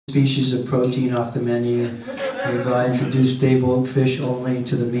species of protein off the menu. We've introduced day-boat fish only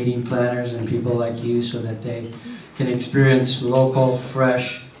to the meeting planners and people like you so that they can experience local,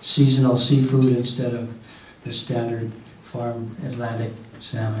 fresh, seasonal seafood instead of the standard farm Atlantic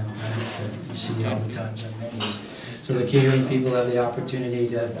salmon that you see all the times on menus. So the catering people have the opportunity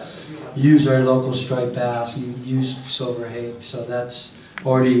to use our local striped bass, use silver hake, so that's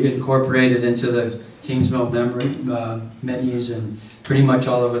already incorporated into the Kingmill menus and pretty much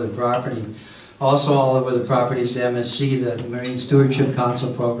all over the property. Also all over the property is the MSC, the Marine Stewardship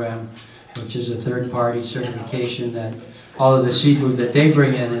Council program, which is a third-party certification that all of the seafood that they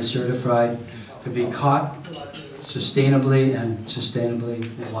bring in is certified to be caught sustainably and sustainably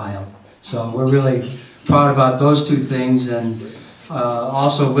wild. So we're really proud about those two things, and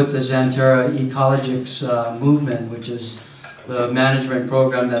also with the Xanterra Ecologics movement, which is the management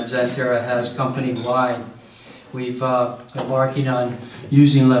program that Xanterra has company-wide. We've embarking on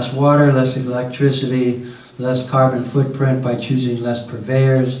using less water, less electricity, less carbon footprint by choosing less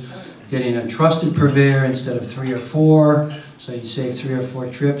purveyors, getting a trusted purveyor instead of 3 or 4. So you save 3 or 4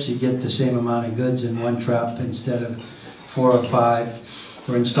 trips, you get the same amount of goods in one trip instead of 4 or 5.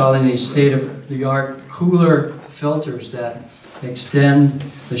 We're installing these state-of-the-art cooler filters that extend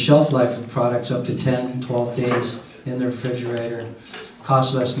the shelf life of products up to 10, 12 days in the refrigerator.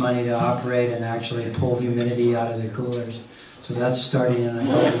 Costs less money to operate and actually pull humidity out of the coolers. So that's starting in a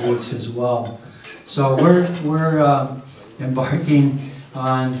couple of weeks as well. So we're embarking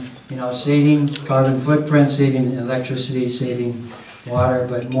on saving carbon footprint, saving electricity, saving water,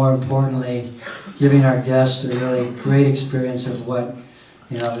 but more importantly, giving our guests a really great experience of what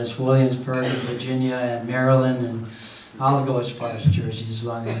this Williamsburg and Virginia and Maryland, and I'll go as far as Jersey as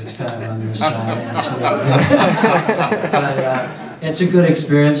long as it's kind of on this side. And it's really good. But it's a good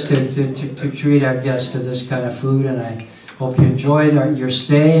experience to treat our guests to this kind of food, and I hope you enjoyed your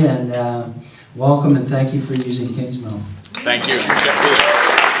stay, and welcome and thank you for using Kingmill. Thank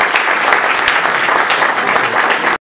you.